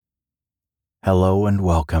Hello and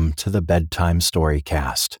welcome to the Bedtime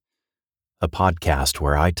Storycast, a podcast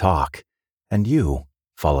where I talk and you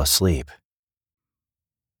fall asleep.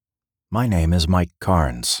 My name is Mike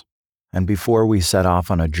Carnes, and before we set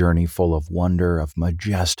off on a journey full of wonder of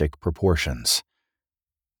majestic proportions,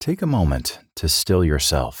 take a moment to still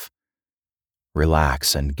yourself,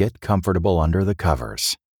 relax, and get comfortable under the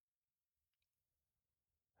covers.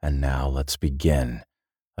 And now let's begin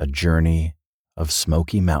a journey of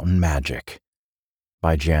Smoky Mountain Magic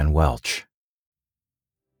by Jan Welch.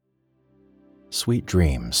 Sweet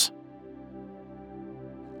dreams.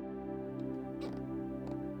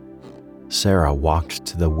 Sarah walked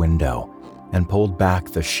to the window and pulled back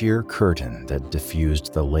the sheer curtain that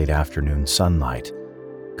diffused the late afternoon sunlight,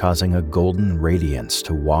 causing a golden radiance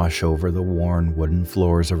to wash over the worn wooden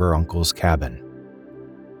floors of her uncle's cabin.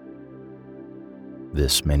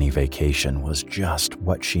 This mini vacation was just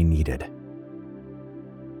what she needed.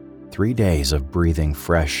 3 days of breathing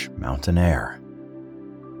fresh mountain air,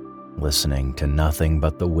 listening to nothing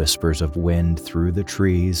but the whispers of wind through the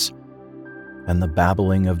trees and the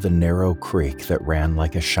babbling of the narrow creek that ran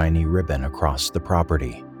like a shiny ribbon across the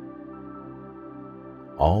property,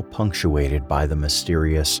 all punctuated by the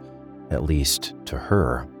mysterious, at least to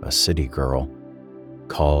her, a city girl,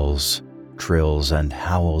 calls, trills, and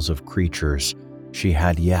howls of creatures she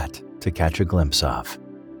had yet to catch a glimpse of.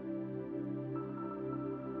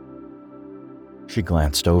 She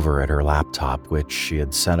glanced over at her laptop, which she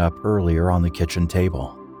had set up earlier on the kitchen table.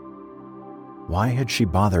 Why had she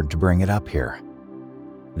bothered to bring it up here?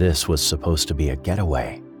 This was supposed to be a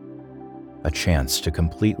getaway, a chance to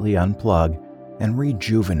completely unplug and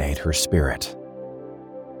rejuvenate her spirit.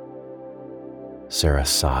 Sarah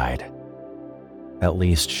sighed. At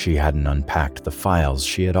least she hadn't unpacked the files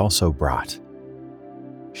she had also brought.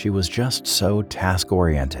 She was just so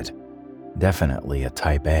task-oriented, definitely a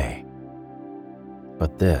type A.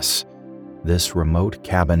 But this remote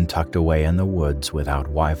cabin tucked away in the woods without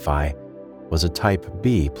Wi-Fi was a type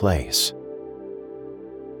B place.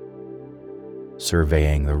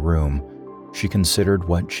 Surveying the room, she considered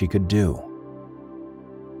what she could do.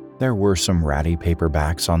 There were some ratty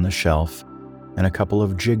paperbacks on the shelf and a couple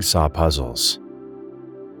of jigsaw puzzles.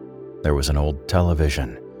 There was an old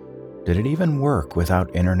television. Did it even work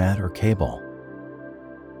without internet or cable?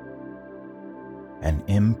 An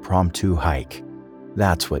impromptu hike.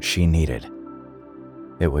 That's what she needed.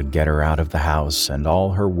 It would get her out of the house and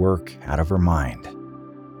all her work out of her mind.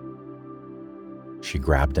 She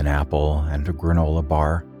grabbed an apple and a granola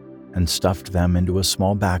bar and stuffed them into a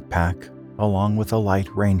small backpack along with a light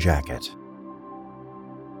rain jacket.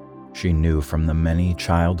 She knew from the many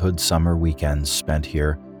childhood summer weekends spent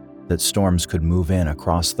here that storms could move in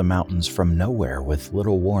across the mountains from nowhere with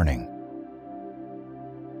little warning.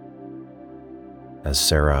 As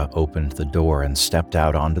Sarah opened the door and stepped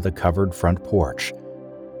out onto the covered front porch,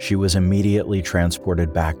 she was immediately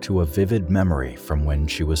transported back to a vivid memory from when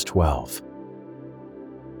she was 12.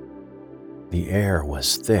 The air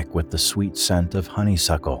was thick with the sweet scent of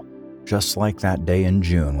honeysuckle, just like that day in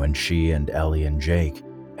June when she and Ellie and Jake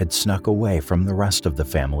had snuck away from the rest of the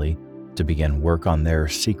family to begin work on their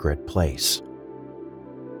secret place.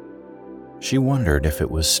 She wondered if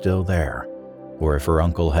it was still there, or if her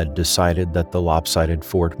uncle had decided that the lopsided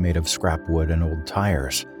fort made of scrap wood and old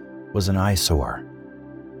tires was an eyesore.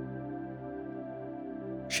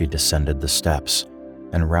 She descended the steps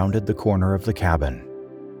and rounded the corner of the cabin.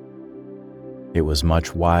 It was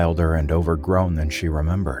much wilder and overgrown than she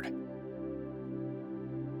remembered.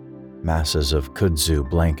 Masses of kudzu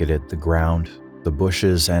blanketed the ground, the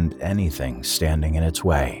bushes, and anything standing in its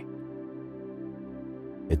way.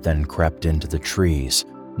 It then crept into the trees,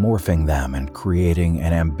 morphing them and creating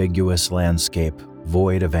an ambiguous landscape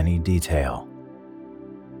void of any detail.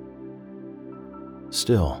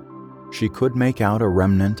 Still, she could make out a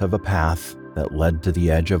remnant of a path that led to the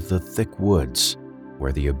edge of the thick woods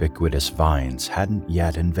where the ubiquitous vines hadn't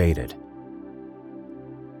yet invaded.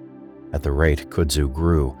 At the rate kudzu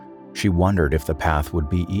grew, she wondered if the path would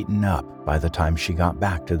be eaten up by the time she got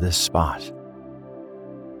back to this spot.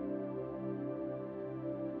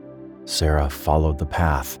 Sarah followed the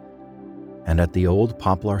path, and at the old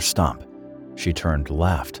poplar stump, she turned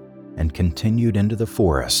left and continued into the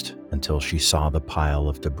forest until she saw the pile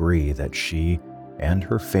of debris that she and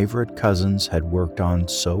her favorite cousins had worked on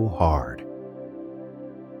so hard.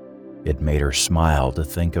 It made her smile to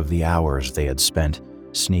think of the hours they had spent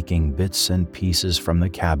sneaking bits and pieces from the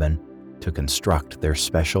cabin to construct their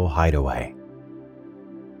special hideaway.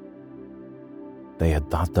 They had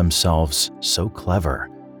thought themselves so clever,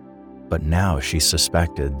 but now she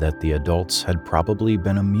suspected that the adults had probably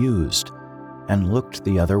been amused and looked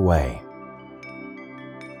the other way.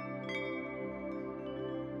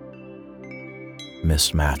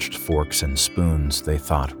 mismatched forks and spoons they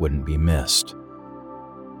thought wouldn't be missed,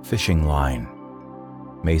 fishing line,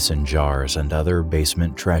 mason jars, and other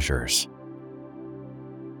basement treasures.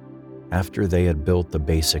 After they had built the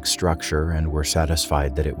basic structure and were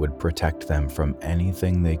satisfied that it would protect them from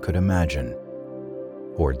anything they could imagine,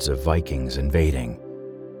 hordes of Vikings invading,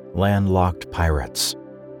 landlocked pirates,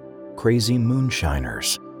 crazy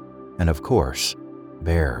moonshiners, and of course,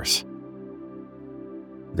 bears,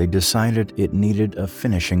 they decided it needed a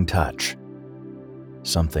finishing touch,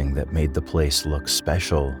 something that made the place look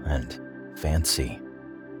special and fancy.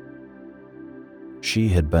 She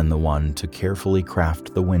had been the one to carefully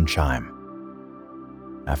craft the wind chime.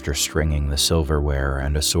 After stringing the silverware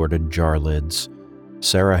and assorted jar lids,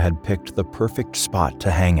 Sarah had picked the perfect spot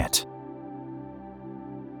to hang it.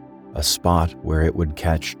 A spot where it would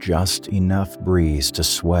catch just enough breeze to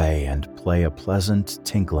sway and play a pleasant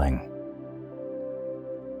tinkling.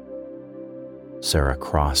 Sarah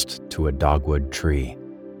crossed to a dogwood tree,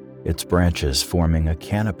 its branches forming a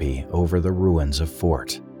canopy over the ruins of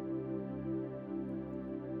fort.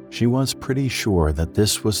 She was pretty sure that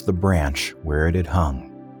this was the branch where it had hung.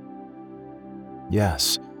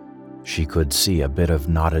 Yes, she could see a bit of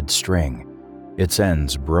knotted string, its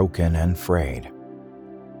ends broken and frayed.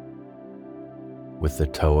 With the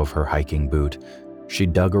toe of her hiking boot, she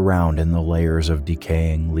dug around in the layers of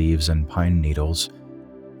decaying leaves and pine needles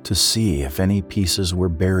to see if any pieces were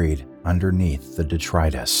buried underneath the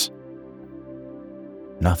detritus.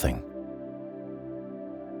 Nothing.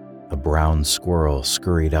 A brown squirrel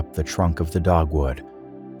scurried up the trunk of the dogwood,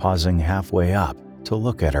 pausing halfway up to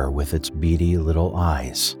look at her with its beady little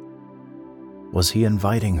eyes. Was he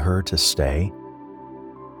inviting her to stay?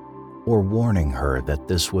 Or warning her that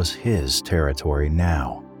this was his territory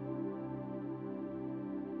now?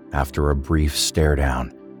 After a brief stare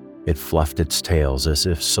down, it fluffed its tails as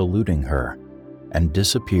if saluting her and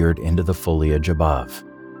disappeared into the foliage above.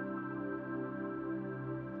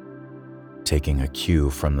 Taking a cue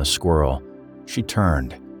from the squirrel, she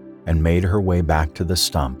turned and made her way back to the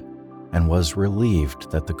stump and was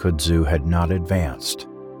relieved that the kudzu had not advanced.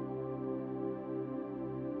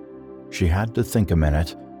 She had to think a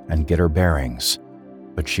minute and get her bearings,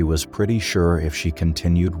 but she was pretty sure if she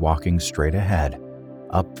continued walking straight ahead,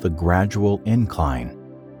 up the gradual incline,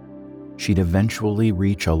 she'd eventually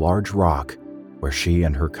reach a large rock where she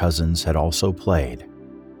and her cousins had also played.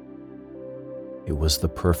 It was the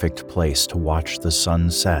perfect place to watch the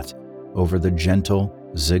sun set over the gentle,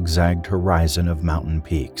 zigzagged horizon of mountain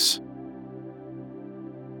peaks.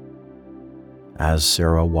 As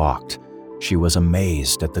Sarah walked, she was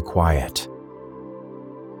amazed at the quiet.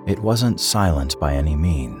 It wasn't silent by any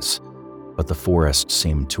means, but the forest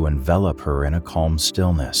seemed to envelop her in a calm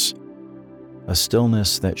stillness, a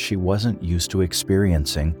stillness that she wasn't used to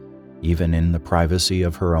experiencing even in the privacy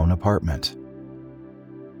of her own apartment.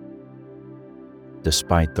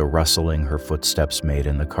 Despite the rustling her footsteps made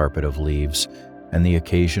in the carpet of leaves and the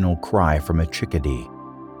occasional cry from a chickadee,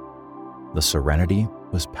 the serenity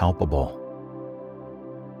was palpable.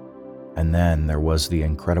 And then there was the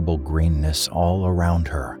incredible greenness all around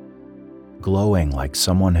her, glowing like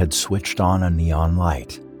someone had switched on a neon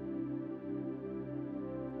light.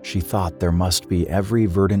 She thought there must be every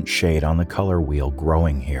verdant shade on the color wheel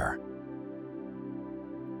growing here.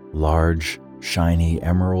 Large, shiny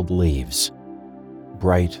emerald leaves,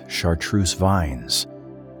 bright chartreuse vines,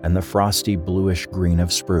 and the frosty bluish green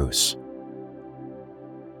of spruce.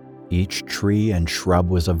 Each tree and shrub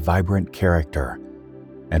was a vibrant character,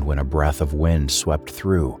 and when a breath of wind swept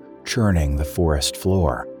through, churning the forest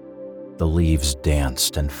floor, the leaves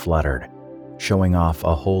danced and fluttered, showing off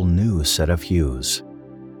a whole new set of hues.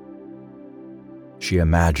 She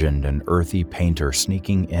imagined an earthy painter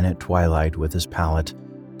sneaking in at twilight with his palette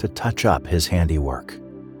to touch up his handiwork.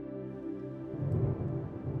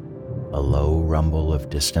 A low rumble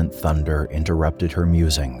of distant thunder interrupted her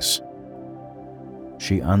musings.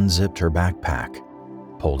 She unzipped her backpack,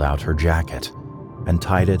 pulled out her jacket, and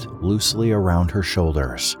tied it loosely around her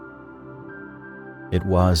shoulders. It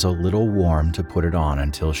was a little warm to put it on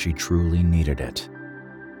until she truly needed it.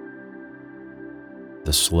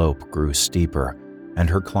 The slope grew steeper and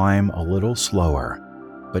her climb a little slower,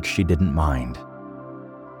 but she didn't mind.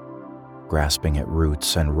 Grasping at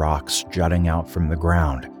roots and rocks jutting out from the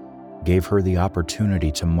ground gave her the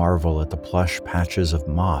opportunity to marvel at the plush patches of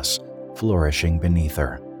moss flourishing beneath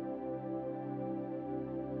her.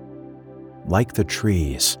 Like the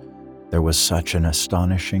trees, there was such an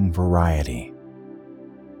astonishing variety.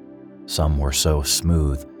 Some were so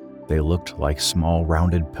smooth, they looked like small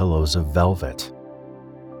rounded pillows of velvet.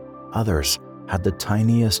 Others had the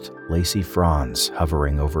tiniest lacy fronds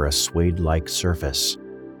hovering over a suede-like surface.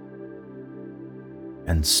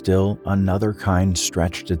 And still another kind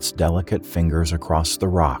stretched its delicate fingers across the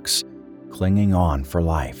rocks, clinging on for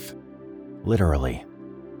life, literally.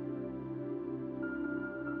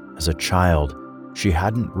 As a child, she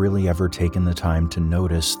hadn't really ever taken the time to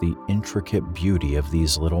notice the intricate beauty of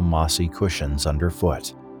these little mossy cushions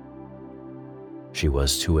underfoot. She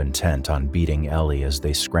was too intent on beating Ellie as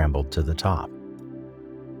they scrambled to the top.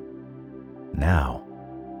 Now,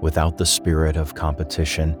 without the spirit of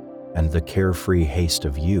competition and the carefree haste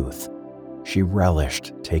of youth, she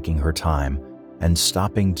relished taking her time and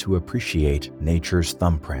stopping to appreciate nature's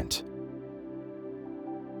thumbprint.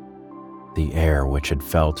 The air, which had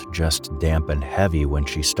felt just damp and heavy when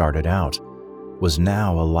she started out, was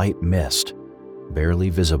now a light mist, barely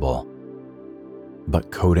visible,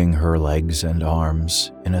 but coating her legs and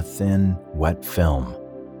arms in a thin, wet film.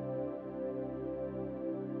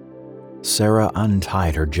 Sarah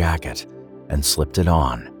untied her jacket and slipped it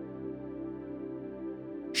on.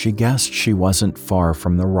 She guessed she wasn't far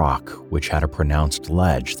from the rock, which had a pronounced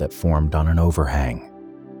ledge that formed on an overhang.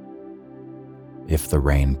 If the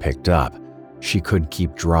rain picked up, she could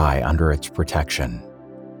keep dry under its protection.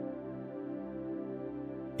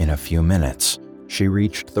 In a few minutes, she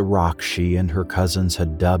reached the rock she and her cousins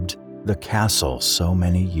had dubbed the castle so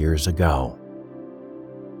many years ago.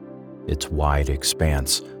 Its wide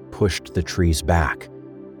expanse pushed the trees back,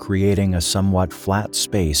 creating a somewhat flat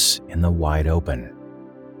space in the wide open.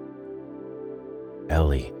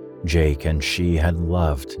 Ellie, Jake, and she had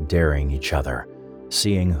loved daring each other,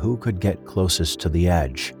 seeing who could get closest to the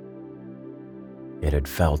edge. It had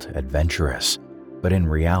felt adventurous, but in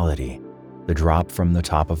reality, the drop from the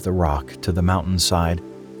top of the rock to the mountainside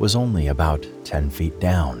was only about 10 feet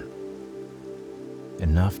down.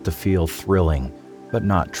 Enough to feel thrilling, but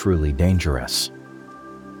not truly dangerous.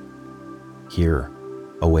 Here,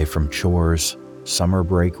 away from chores, summer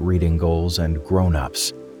break reading goals, and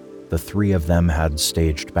grown-ups, the three of them had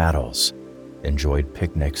staged battles, enjoyed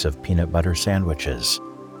picnics of peanut butter sandwiches,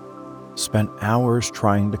 spent hours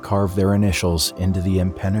trying to carve their initials into the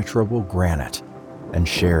impenetrable granite, and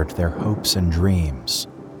shared their hopes and dreams.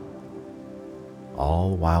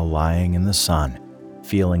 All while lying in the sun,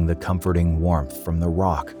 feeling the comforting warmth from the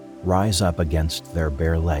rock rise up against their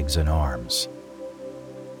bare legs and arms.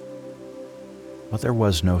 But there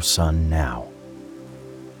was no sun now.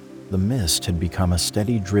 The mist had become a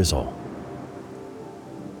steady drizzle.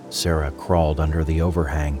 Sarah crawled under the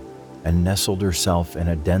overhang and nestled herself in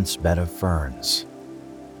a dense bed of ferns.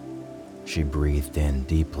 She breathed in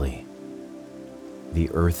deeply. The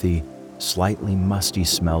earthy, slightly musty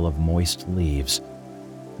smell of moist leaves,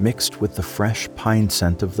 mixed with the fresh pine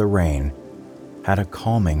scent of the rain, had a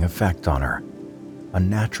calming effect on her, a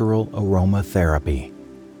natural aromatherapy.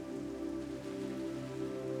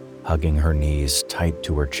 Hugging her knees tight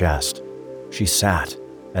to her chest, she sat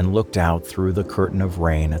and looked out through the curtain of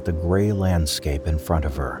rain at the gray landscape in front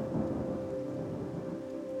of her.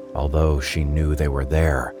 Although she knew they were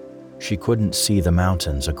there, she couldn't see the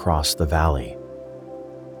mountains across the valley.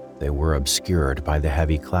 They were obscured by the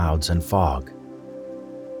heavy clouds and fog.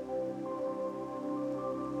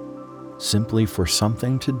 Simply for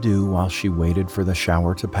something to do while she waited for the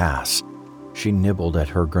shower to pass, she nibbled at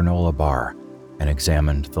her granola bar and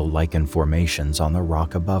examined the lichen formations on the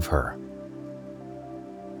rock above her.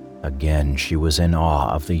 Again, she was in awe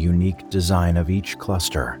of the unique design of each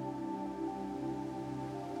cluster.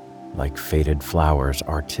 Like faded flowers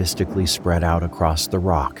artistically spread out across the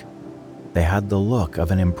rock, they had the look of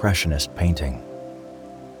an impressionist painting.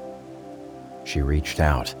 She reached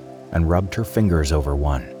out and rubbed her fingers over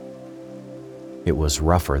one. It was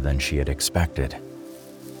rougher than she had expected.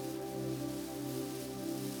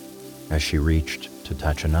 As she reached to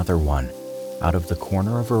touch another one, out of the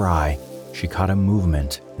corner of her eye, she caught a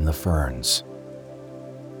movement in the ferns.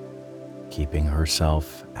 Keeping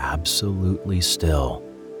herself absolutely still,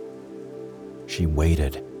 she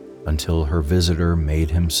waited until her visitor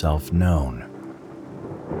made himself known.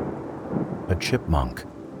 A chipmunk,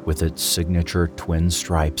 with its signature twin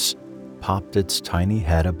stripes, popped its tiny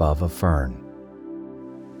head above a fern.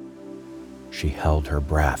 She held her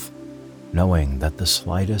breath, knowing that the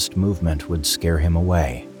slightest movement would scare him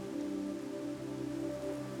away.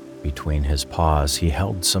 Between his paws, he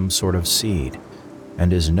held some sort of seed,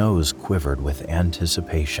 and his nose quivered with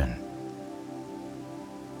anticipation.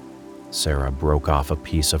 Sarah broke off a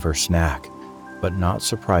piece of her snack, but not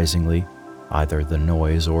surprisingly, either the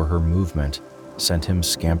noise or her movement sent him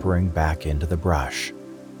scampering back into the brush.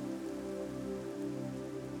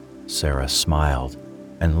 Sarah smiled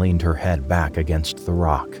and leaned her head back against the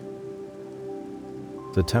rock.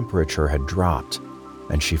 The temperature had dropped,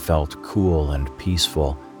 and she felt cool and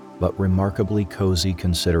peaceful, but remarkably cozy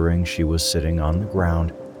considering she was sitting on the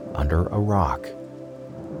ground under a rock.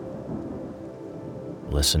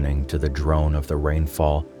 Listening to the drone of the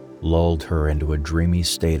rainfall lulled her into a dreamy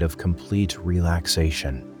state of complete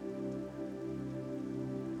relaxation.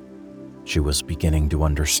 She was beginning to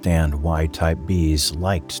understand why Type Bs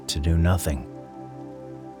liked to do nothing.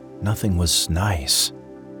 Nothing was nice.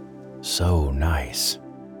 So nice.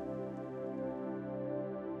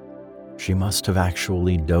 She must have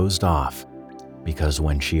actually dozed off, because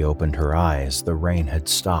when she opened her eyes, the rain had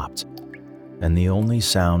stopped, and the only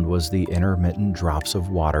sound was the intermittent drops of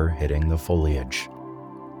water hitting the foliage.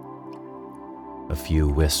 A few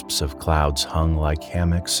wisps of clouds hung like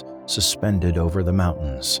hammocks suspended over the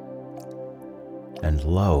mountains. And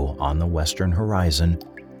low on the western horizon,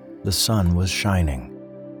 the sun was shining.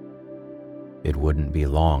 It wouldn't be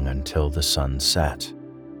long until the sun set.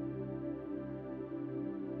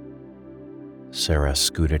 Sarah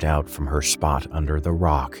scooted out from her spot under the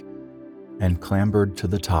rock and clambered to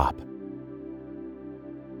the top.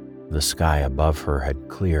 The sky above her had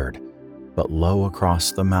cleared, but low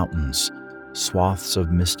across the mountains, swaths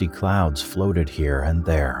of misty clouds floated here and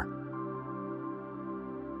there.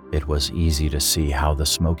 It was easy to see how the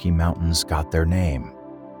Smoky Mountains got their name.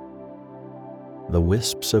 The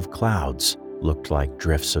wisps of clouds looked like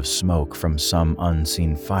drifts of smoke from some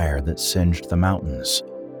unseen fire that singed the mountains.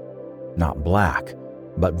 Not black,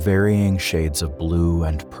 but varying shades of blue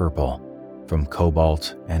and purple, from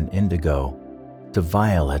cobalt and indigo to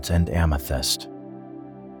violet and amethyst.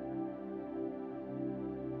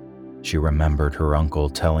 She remembered her uncle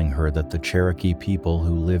telling her that the Cherokee people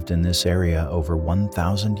who lived in this area over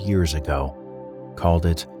 1,000 years ago called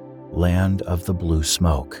it Land of the Blue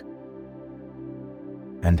Smoke,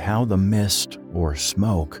 and how the mist or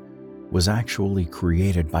smoke was actually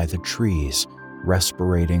created by the trees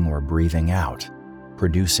respirating or breathing out,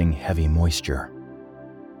 producing heavy moisture.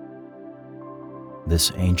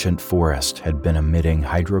 This ancient forest had been emitting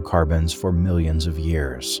hydrocarbons for millions of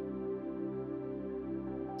years.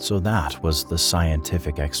 So that was the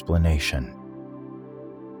scientific explanation.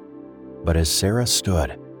 But as Sarah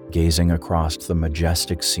stood, gazing across the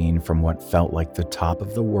majestic scene from what felt like the top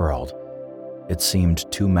of the world, it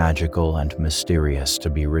seemed too magical and mysterious to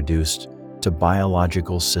be reduced to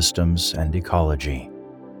biological systems and ecology.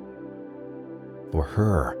 For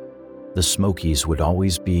her, the Smokies would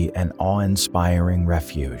always be an awe-inspiring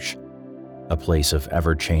refuge, a place of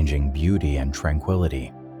ever-changing beauty and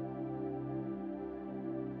tranquility.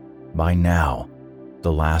 By now,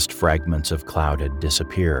 the last fragments of cloud had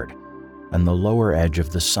disappeared, and the lower edge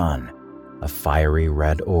of the sun, a fiery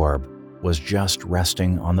red orb, was just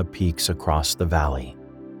resting on the peaks across the valley.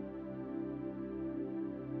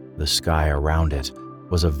 The sky around it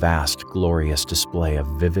was a vast, glorious display of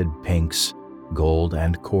vivid pinks, gold,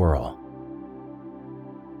 and coral.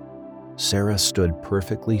 Sarah stood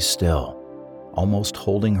perfectly still, almost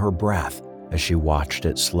holding her breath as she watched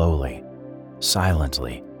it slowly,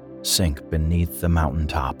 silently, sink beneath the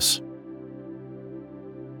mountaintops.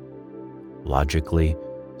 Logically,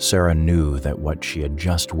 Sarah knew that what she had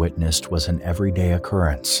just witnessed was an everyday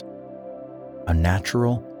occurrence, a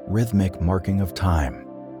natural, rhythmic marking of time.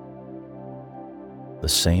 The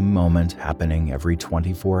same moment happening every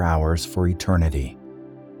 24 hours for eternity.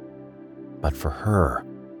 But for her,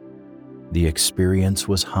 the experience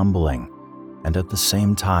was humbling and at the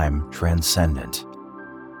same time transcendent.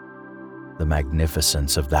 The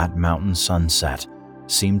magnificence of that mountain sunset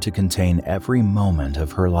seemed to contain every moment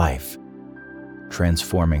of her life,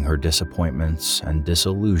 transforming her disappointments and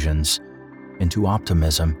disillusions into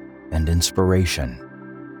optimism and inspiration.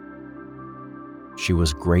 She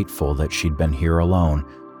was grateful that she'd been here alone,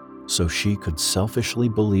 so she could selfishly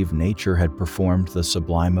believe nature had performed the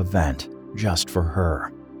sublime event just for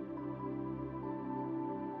her.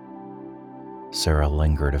 Sarah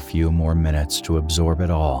lingered a few more minutes to absorb it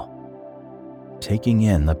all, taking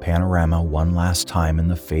in the panorama one last time in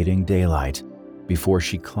the fading daylight before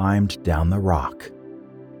she climbed down the rock.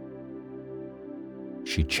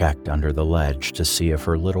 She checked under the ledge to see if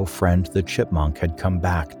her little friend the chipmunk had come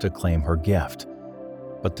back to claim her gift,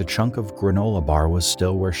 but the chunk of granola bar was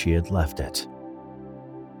still where she had left it.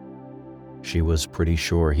 She was pretty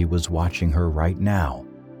sure he was watching her right now,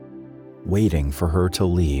 waiting for her to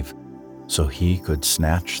leave so he could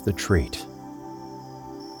snatch the treat.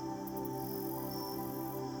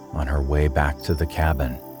 On her way back to the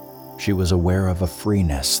cabin, she was aware of a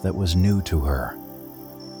freeness that was new to her.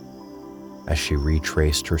 As she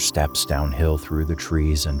retraced her steps downhill through the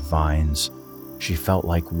trees and vines, she felt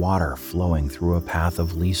like water flowing through a path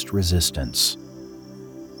of least resistance.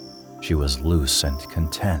 She was loose and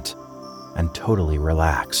content and totally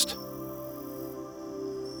relaxed.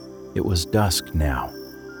 It was dusk now.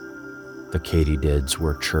 The katydids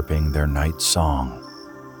were chirping their night song,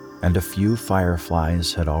 and a few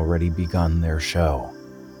fireflies had already begun their show.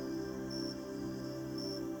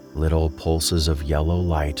 Little pulses of yellow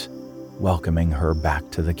light welcoming her back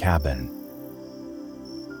to the cabin.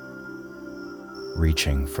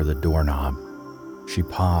 Reaching for the doorknob, she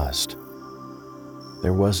paused.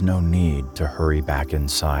 There was no need to hurry back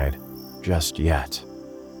inside just yet.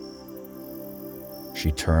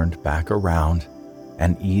 She turned back around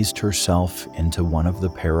and eased herself into one of the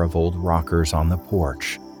pair of old rockers on the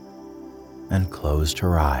porch and closed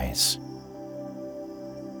her eyes.